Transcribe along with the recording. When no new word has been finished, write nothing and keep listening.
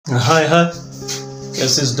Hi,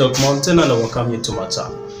 this is Doc Mountain and I welcome you to my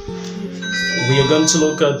channel. We are going to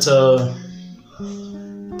look at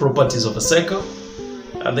properties of a circle,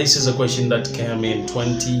 and this is a question that came in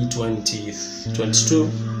 2022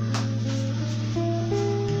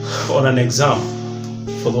 on an exam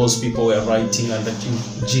for those people who are writing under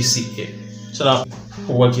GCA. So now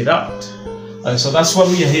we'll work it out. So that's what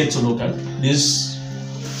we are here to look at. This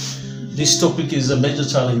topic is a major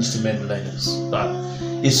challenge to many learners, but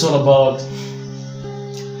it's all about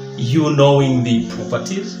you knowing the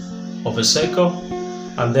properties of a circle,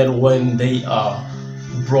 and then when they are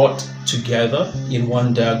brought together in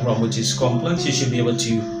one diagram which is complex, you should be able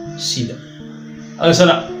to see them. So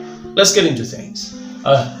now let's get into things.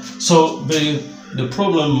 So the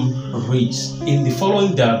problem reads, in the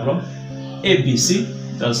following diagram, ABC,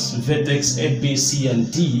 that's vertex A, B, C,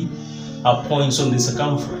 and D, are points on the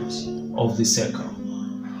circumference of the circle.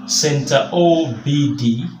 Center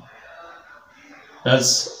OBD,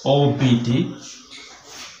 that's OBD.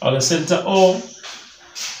 Or the center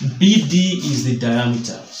OBD is the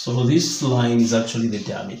diameter. So this line is actually the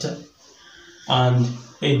diameter. And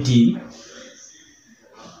AD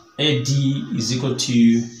is equal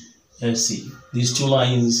to AC. These two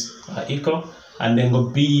lines are equal. And then go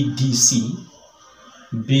BDC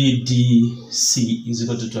is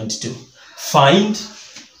equal to 22. Find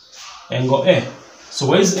angle A. So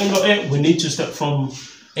where is angle A? We need to start from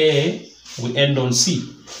A, we end on C.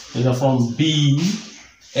 We are from B,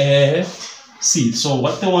 A, C. So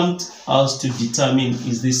what they want us to determine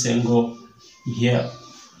is this angle here,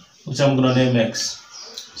 which I'm going to name X.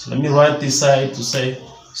 So let me write this side to say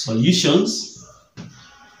solutions.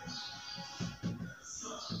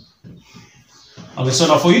 Okay, so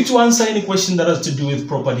now for you to answer any question that has to do with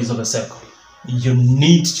properties of a circle, you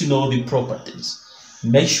need to know the properties.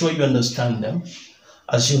 Make sure you understand them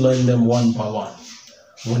as you learn them one by one.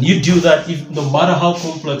 When you do that, no matter how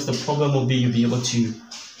complex the problem will be, you'll be able to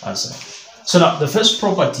answer. So now the first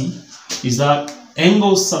property is that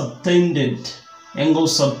angles subtended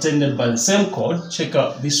by the same chord. Check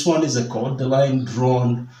out, this one is a chord, the line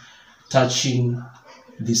drawn touching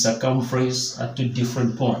the circumference at two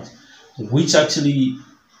different points, which actually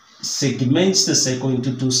segments the circle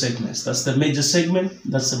into two segments. That's the major segment,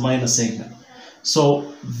 that's the minor segment.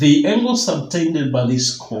 So the angle subtended by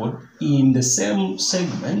this chord in the same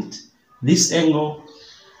segment, this angle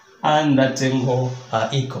and that angle are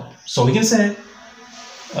equal. So we can say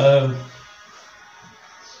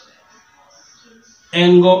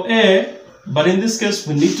angle A, but in this case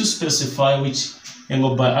we need to specify which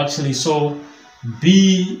angle by actually. So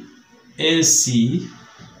BAC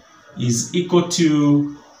is equal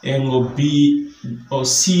to angle B or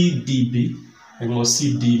CDB, angle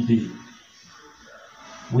CDB,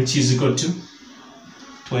 which is equal to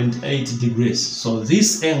 28 degrees. So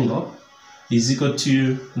this angle is equal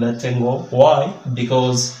to that angle. Why?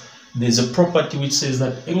 Because there's a property which says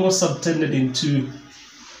that angles subtended into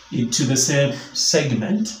the same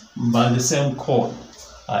segment by the same chord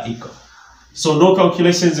are equal. So no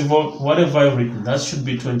calculations involved. Whatever I've written, that should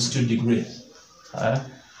be 22 degrees.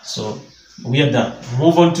 So we are done.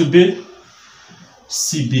 Move on to B,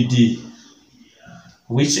 CBD.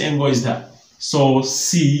 Which angle is that? So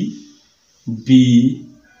CBD.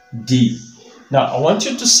 Now I want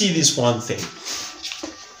you to see this one thing.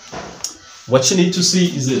 What you need to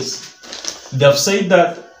see is this. They have said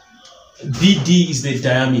that BD is the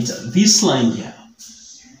diameter. This line here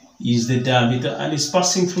is the diameter and it's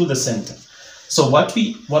passing through the center. So what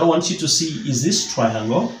I want you to see is this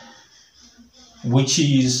triangle, which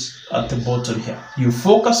is at the bottom here. You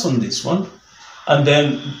focus on this one. And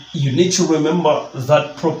then you need to remember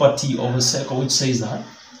that property of a circle which says that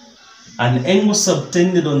an angle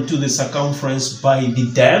subtended onto the circumference by the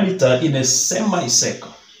diameter in a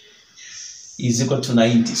semicircle is equal to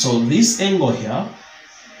 90. So this angle here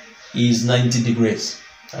is 90 degrees.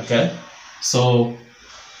 Okay, so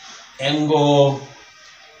angle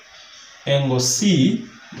C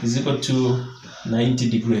is equal to 90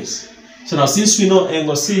 degrees. So now since we know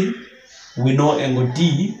angle C, we know angle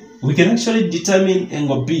D, we can actually determine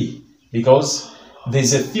angle B, because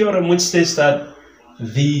there's a theorem which states that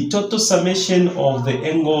the total summation of the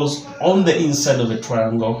angles on the inside of a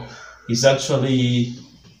triangle is actually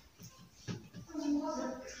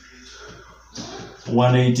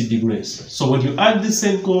 180 degrees. So when you add this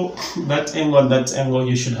angle, that angle, and that angle,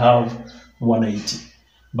 you should have 180.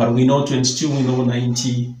 But we know 22, we know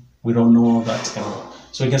 90, we don't know that angle.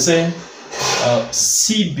 So we can say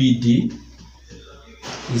CBD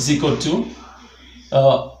is equal to,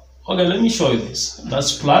 okay, let me show you this.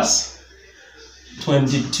 That's plus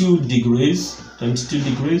 22 degrees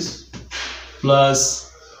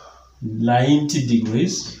plus 90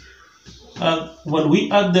 degrees. And when we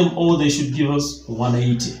add them all, they should give us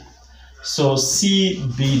 180. So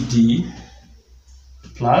CBD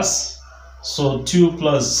plus, so 2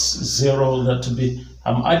 plus 0, that would be,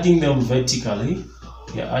 I'm adding them vertically.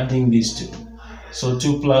 You're adding these two. So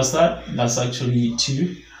 2 plus that's actually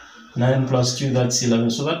 2. 9 plus 2, that's 11.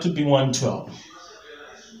 So that would be 112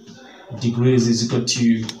 degrees is equal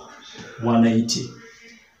to 180.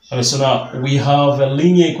 Okay, so now we have a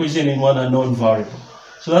linear equation in one unknown variable.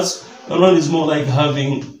 So that's one is more like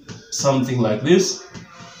having something like this.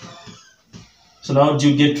 So now how do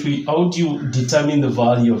you determine the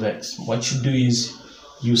value of x? What you do is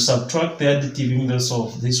you subtract the additive inverse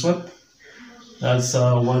of this one. That's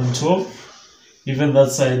 112. Even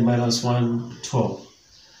that side minus 112.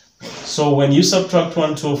 So when you subtract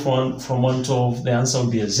 112 from 112, the answer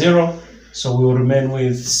will be a 0. So we will remain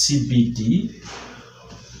with CBD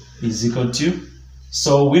is equal to.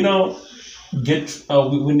 So we now get,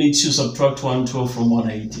 we need to subtract 112 from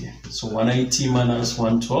 180. So 180 minus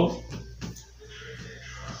 112.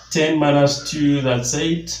 10 minus 2, that's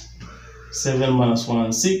 8. 7 minus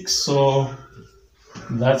 1, 6. So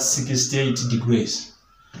that's 68 degrees.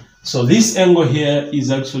 So this angle here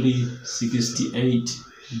is actually 68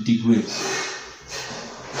 degrees.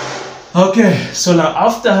 Okay, so now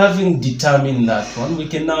after having determined that one, we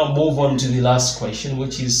can now move on to the last question,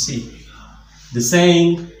 which is C. The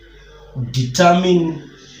saying,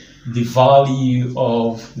 determine the value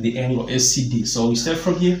of the angle SCD. So we start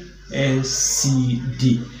from here,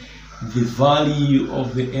 SCD. The value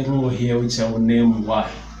of the angle here, which I will name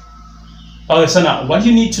Y. Okay, so now what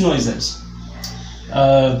you need to know is this.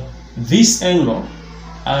 This angle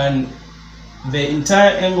and the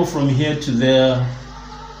entire angle from here to there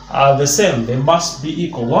are the same. They must be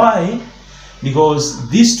equal. Why? Because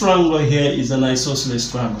this triangle here is an isosceles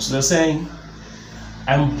triangle. So they're saying,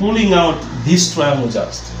 I'm pulling out this triangle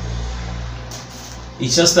just.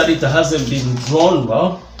 It's just that it hasn't been drawn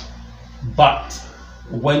well. But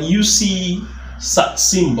when you see such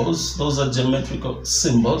symbols, those are geometrical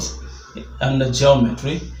symbols under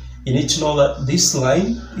geometry, you need to know that this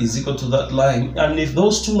line is equal to that line. And if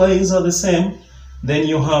those two lines are the same, then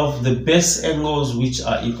you have the base angles which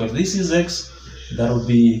are equal. If this is x, that will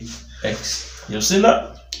be x. You see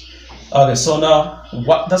that? Okay, so now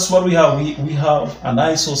that's what we have. We have an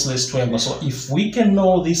isosceles triangle. So if we can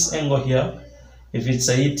know this angle here, if it's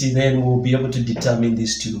 80, then we'll be able to determine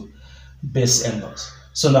these two base angles.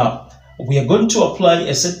 So now we are going to apply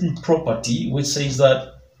a certain property which says that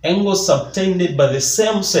angles subtended by the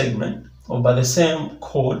same segment or by the same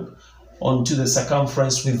chord onto the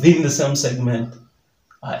circumference within the same segment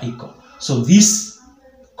are equal. So this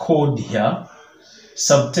chord here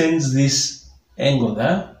subtends this angle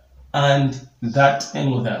there and that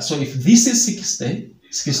angle there. So if this is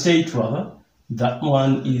 68 rather, that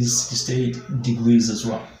one is 68 degrees as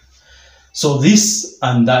well. So this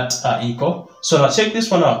and that are equal. So now check this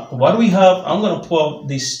one out. What we have, I'm going to pull out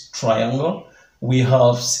this triangle. We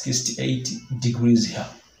have 68 degrees here.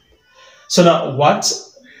 So now what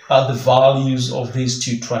are the values of these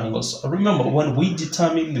two triangles? Remember, when we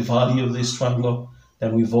determine the value of this triangle,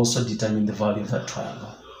 then we've also determined the value of that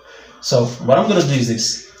triangle. So what I'm going to do is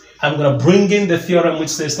this. I'm going to bring in the theorem which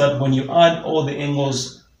says that when you add all the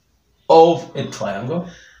angles of a triangle,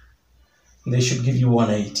 they should give you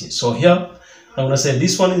 180. So here, I'm going to say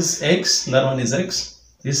this one is x, that one is x,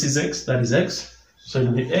 this is x, that is x. So it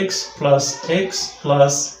will be x plus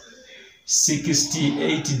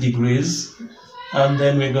 68 degrees, and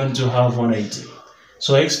then we're going to have 180.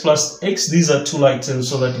 So x plus x, these are two like terms,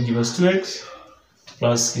 so that will give us 2x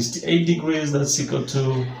plus 68 degrees, that's equal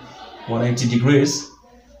to 180 degrees.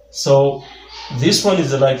 So this one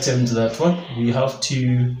is a like term to that one. We have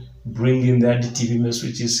to bring in the additive inverse,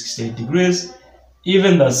 which is 68 degrees.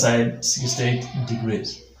 Even that side, 68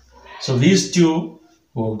 degrees. So these two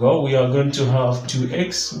will go. We are going to have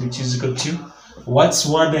 2x, which is equal to, what's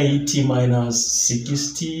 180 minus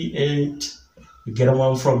 68? We get a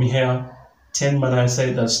 1 from here. 10 minus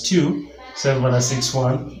 8, that's 2. 7 minus 6,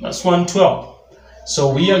 1. That's 112.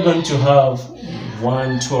 So we are going to have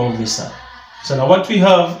 112 this side. So now what we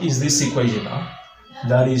have is this equation now.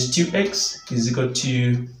 That is 2x is equal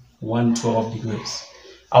to 112 degrees.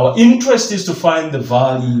 Our interest is to find the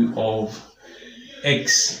value of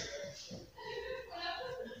x.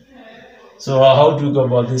 So how do we go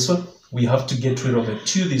about this one? We have to get rid of a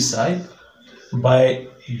 2 this side by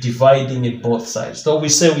dividing it both sides. So we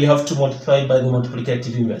say we have to multiply by the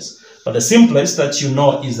multiplicative inverse. But the simplest that you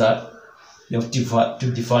know is that you have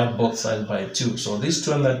to divide both sides by 2. So this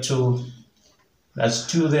 2 and that 2, that's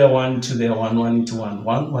 2 there, 1, 2 there, 1, 1 into 1,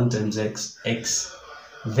 1 times x, x.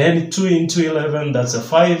 Then 2 into 11, that's a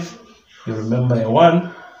 5. You remember a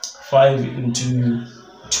 1. 5 into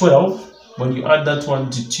 12. When you add that one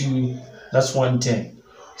to 2, that's 110.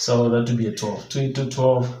 So that would be a 12. 2 into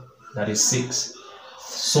 12, that is 6.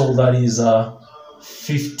 So that is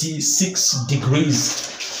 56 degrees.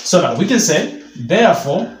 So now we can say,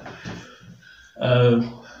 therefore,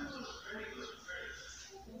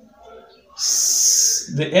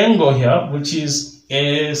 the angle here, which is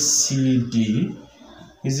ACD,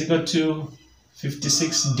 is equal to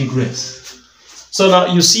 56 degrees. So now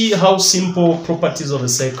you see how simple properties of a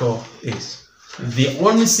circle is. The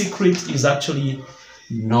only secret is actually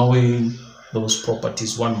knowing those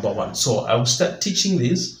properties one by one. So I will start teaching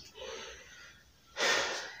this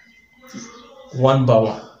one by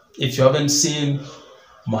one. If you haven't seen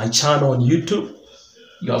my channel on YouTube,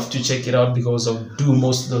 you have to check it out because I'll do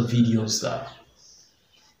most of the videos there.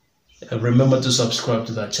 And remember to subscribe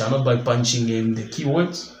to that channel by punching in the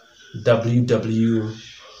keywords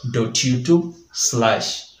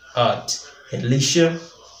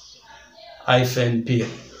www.youtube/@Elisha-P.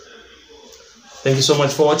 Thank you so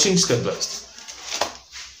much for watching. Stay blessed.